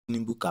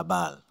Tinubu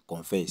Cabal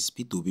confess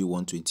P2B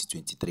won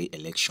 2023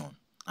 election.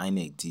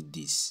 INEC did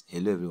this.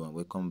 Hello everyone,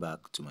 welcome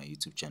back to my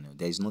YouTube channel.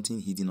 There is nothing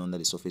hidden under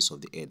the surface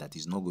of the earth that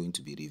is not going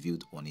to be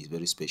revealed on a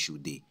very special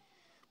day.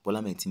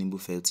 Bola Tinubu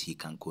felt he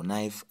can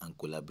connive and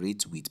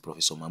collaborate with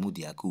Professor Mahmood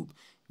Yakub,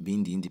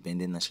 being the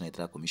Independent National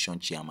Electoral Commission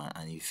chairman,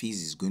 and he feels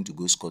he's going to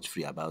go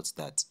scot-free about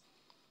that.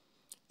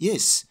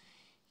 Yes,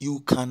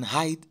 you can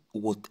hide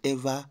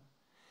whatever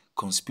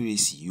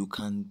conspiracy, you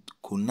can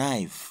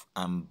connive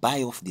and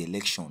buy off the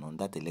election on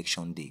that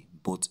election day,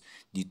 but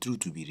the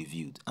truth will be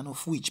revealed, and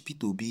of which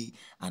P2B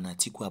and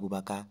Atiku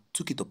Abubakar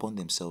took it upon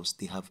themselves.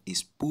 They have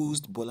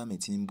exposed Bola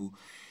Tinubu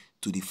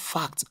to the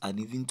fact and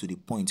even to the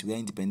point where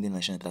Independent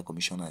National Electoral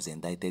Commission has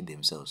indicted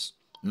themselves.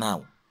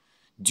 Now,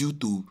 due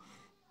to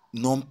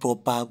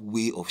non-proper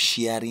way of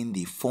sharing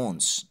the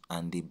funds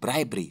and the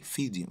bribery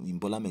feed in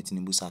Bola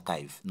Tinubu's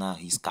archive, now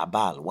his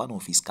cabal, one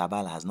of his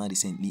cabal has now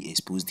recently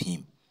exposed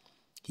him.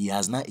 He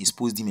has now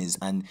exposed him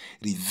and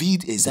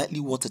revealed exactly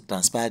what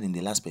transpired in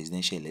the last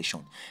presidential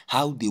election,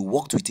 how they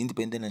worked with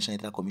Independent National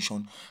Electoral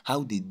Commission,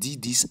 how they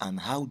did this, and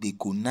how they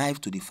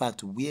connived to the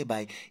fact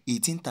whereby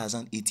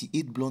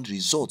 18,088 blunt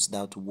results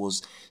that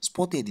was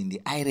spotted in the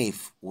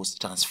IRF was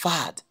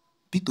transferred.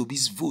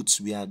 P2B's votes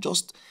were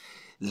just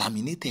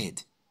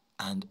laminated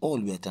and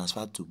all were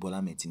transferred to Bola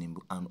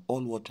Tinubu, and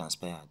all what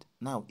transpired.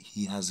 Now,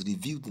 he has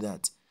revealed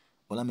that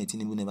Bola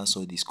Tinubu never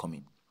saw this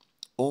coming.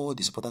 All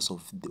the supporters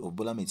of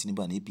Bola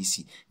Tinubu and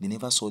APC, they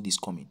never saw this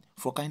coming.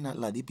 For crying out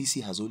loud,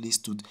 APC has always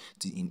stood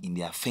in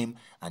their fame,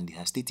 and they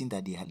are stating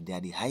that they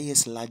are the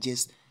highest,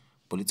 largest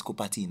political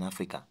party in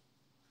Africa.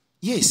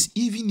 Yes,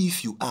 even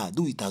if you are,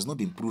 though it has not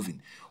been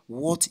proven,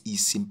 what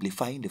is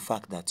simplifying the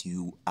fact that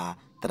you are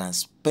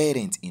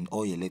transparent in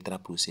all your electoral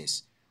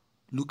process?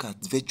 Look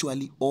at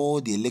virtually all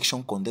the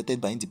election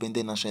conducted by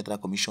Independent National Electoral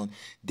Commission.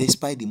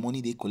 Despite the money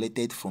they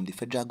collected from the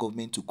federal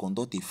government to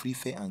conduct a free,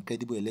 fair and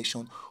credible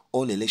election,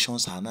 all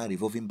elections are now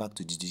revolving back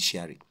to the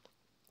judiciary.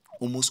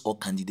 Almost all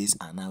candidates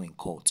are now in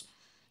court,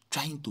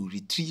 trying to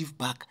retrieve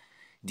back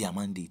their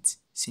mandate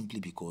simply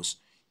because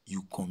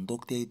you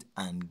conducted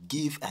and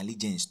gave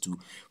allegiance to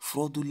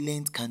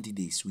fraudulent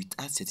candidates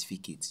without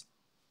certificates.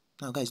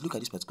 Now, guys, look at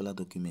this particular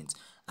document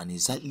and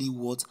exactly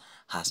what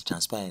has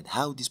transpired,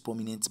 how this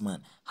prominent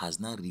man has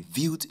now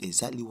revealed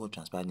exactly what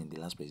transpired in the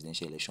last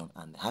presidential election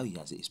and how he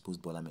has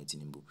exposed Bola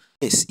Tinubu.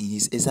 Yes, in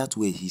his exact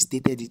way, he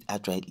stated it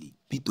outrightly.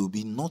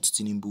 P2B, not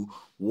Tinubu,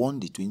 won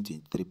the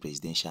 2023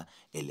 presidential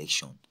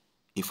election.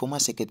 A former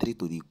secretary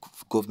to the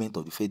government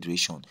of the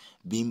Federation,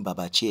 being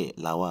Babachir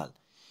Lawal,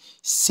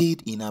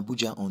 said in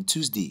Abuja on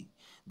Tuesday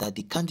that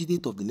the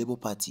candidate of the Labour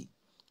Party,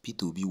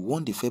 P2B,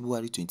 won the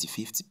February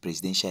 25th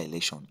presidential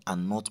election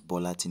and not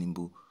Bola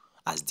Tinubu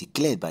as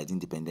declared by the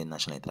Independent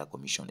National Electoral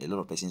Commission. A lot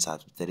of persons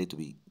have started to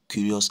be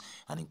curious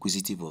and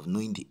inquisitive of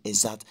knowing the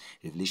exact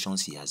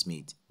revelations he has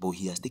made. But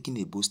he has taken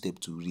a bold step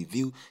to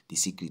reveal the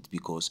secret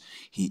because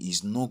he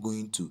is not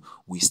going to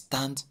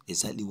withstand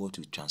exactly what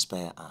will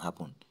transpire and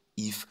happen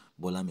if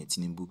Bola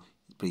Tinubu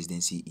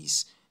presidency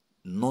is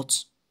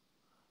not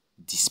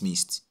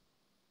dismissed.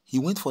 He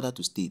went further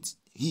to state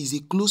he is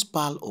a close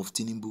pal of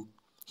Tinubu.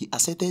 He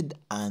asserted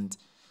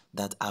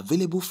that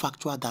available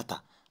factual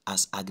data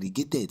as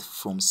aggregated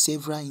from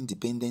several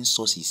independent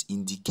sources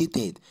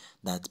indicated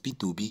that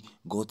P2B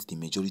got the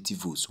majority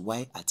votes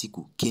while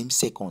Atiku came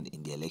second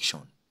in the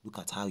election. Look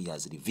at how he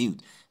has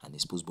revealed and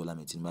exposed Bola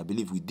Tinubu. I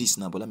believe with this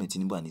now, Bola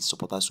Tinubu and his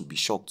supporters will be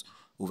shocked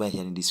over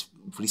hearing this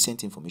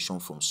recent information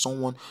from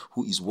someone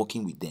who is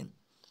working with them.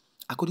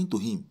 According to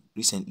him,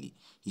 recently,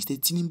 he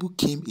said Tinubu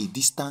came a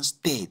distant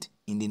third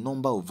in the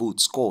number of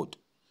votes scored.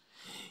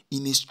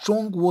 In a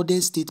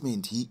strong-worded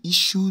statement he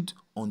issued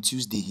on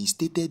Tuesday, he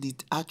stated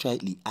it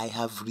outrightly: I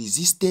have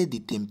resisted the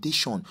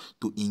temptation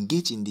to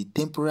engage in the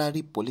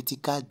temporary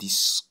political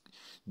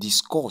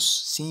discourse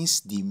since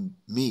the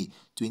May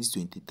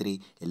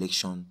 2023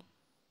 election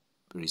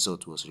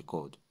result was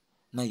recorded.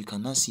 Now you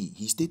can now see,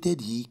 he stated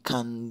he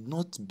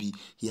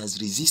has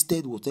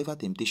resisted whatever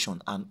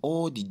temptation and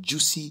all the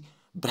juicy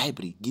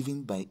bribery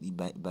given by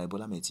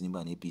Bola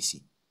Tinubu and APC.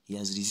 He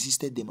has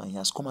resisted them and he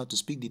has come out to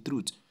speak the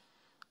truth.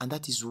 And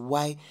that is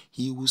why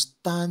he will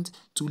stand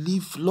to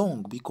live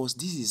long, because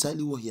this is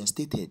exactly what he has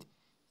stated.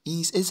 In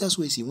his essence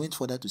ways, he went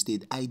further to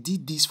state, I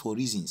did this for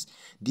reasons.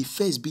 The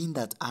first being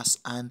that as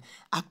an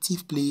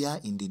active player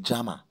in the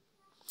drama,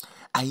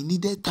 I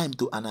needed time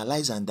to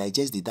analyze and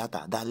digest the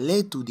data that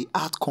led to the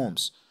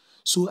outcomes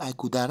so I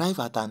could arrive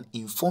at an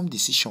informed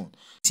decision.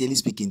 Sincerely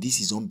speaking,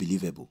 this is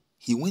unbelievable.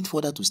 He went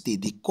further to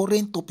state the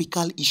current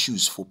topical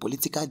issues for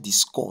political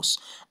discourse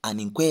and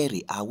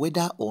inquiry are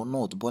whether or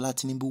not Bola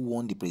Tinubu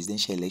won the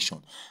presidential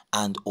election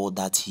and or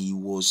that he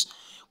was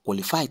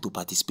qualified to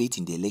participate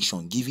in the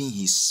election given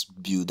his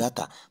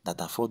biodata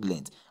that are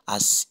fraudulent,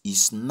 as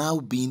is now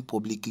being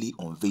publicly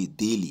unveiled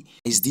daily.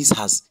 As this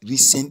has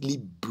recently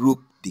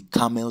broke the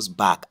camel's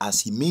back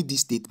as he made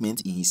this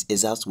statement in his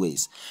exact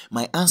words.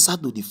 My answer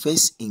to the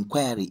first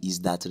inquiry is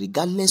that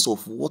regardless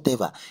of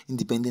whatever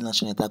Independent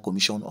National Electoral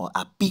Commission or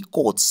appeal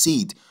court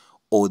said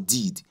or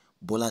did,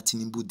 Bola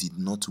Tinubu did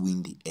not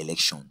win the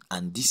election,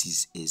 and this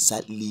is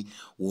exactly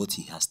what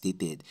he has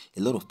stated.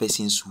 A lot of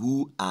persons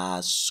who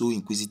are so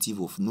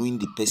inquisitive of knowing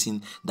the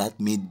person that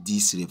made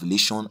this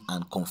revelation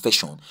and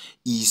confession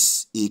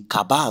is a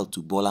cabal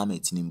to Bola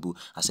Tinubu.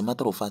 As a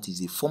matter of fact,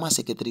 he's a former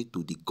secretary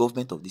to the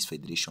government of this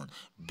federation,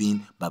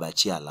 being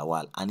Babachir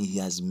Lawal, and he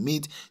has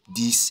made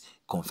this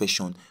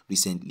confession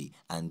recently,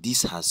 and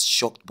this has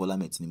shocked Bola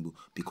Tinubu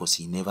because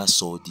he never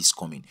saw this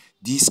coming.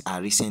 These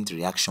are recent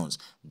reactions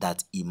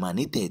that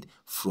emanated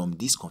from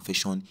this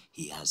confession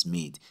he has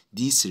made.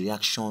 This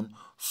reaction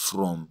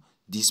from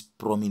this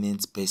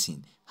prominent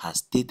person has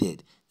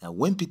stated that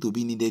when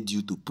P2B needed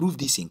you to prove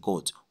this in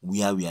court,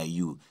 where were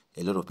you?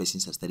 A lot of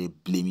persons have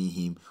started blaming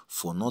him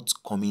for not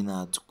coming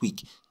out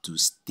quick to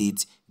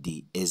state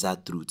the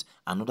exact truth.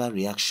 Another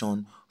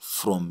reaction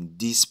from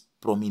this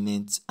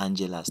prominent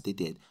Angela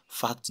stated,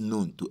 fact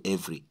known to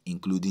every,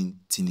 including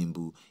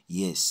Tinubu.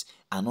 Yes.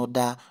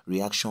 Another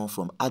reaction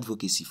from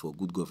Advocacy for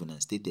Good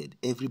Governance stated,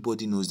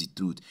 everybody knows the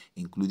truth,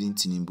 including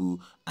Tinubu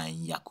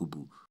and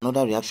Yakubu.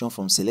 Another reaction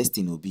from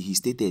Celestine Obi, he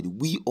stated,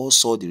 we all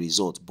saw the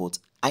result, but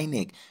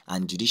INEC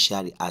and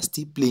judiciary are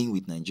still playing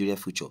with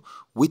Nigeria's future,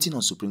 waiting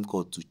on Supreme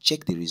Court to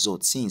check the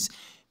result since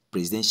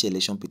Presidential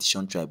Election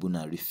Petition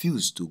Tribunal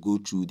refused to go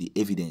through the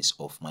evidence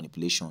of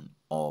manipulation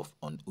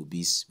on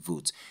Obi's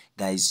vote.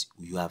 Guys,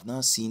 you have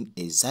now seen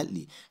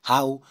exactly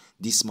how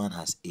this man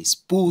has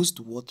exposed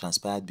what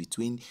transpired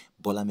between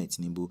Bola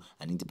Tinubu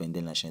and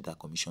Independent National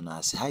Commissioner,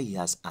 as how he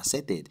has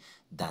asserted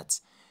that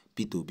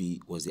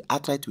P2B was the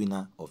outright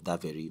winner of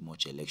that very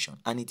much election.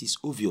 And it is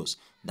obvious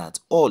that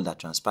all that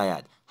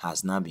transpired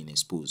has now been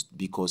exposed,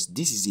 because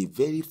this is a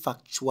very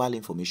factual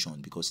information,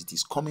 because it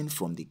is coming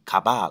from the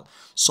cabal,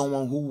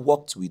 someone who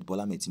worked with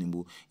Bola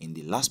Tinubu in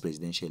the last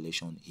presidential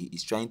election. He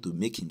is trying to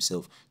make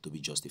himself to be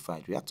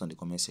justified. React on the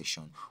comment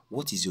section.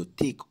 What is your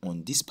take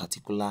on this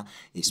particular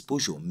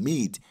exposure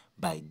made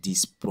by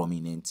this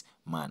prominent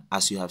man?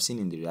 As you have seen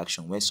in the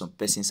reaction, where some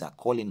persons are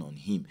calling on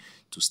him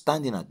to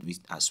stand in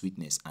as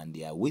witness, and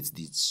they await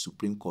the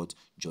Supreme Court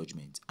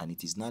judgment, and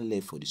it is now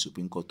left for the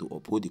Supreme Court to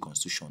uphold the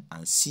Constitution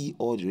and see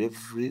all the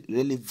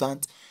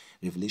relevant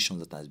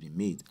revelations that has been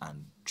made,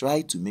 and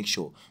try to make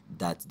sure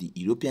that the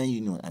European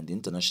Union and the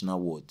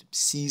international world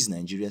sees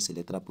Nigeria's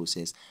electoral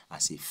process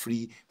as a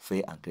free,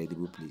 fair and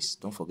credible place.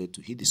 Don't forget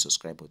to hit the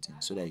subscribe button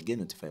so that you get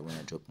notified when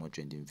I drop more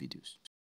trending videos.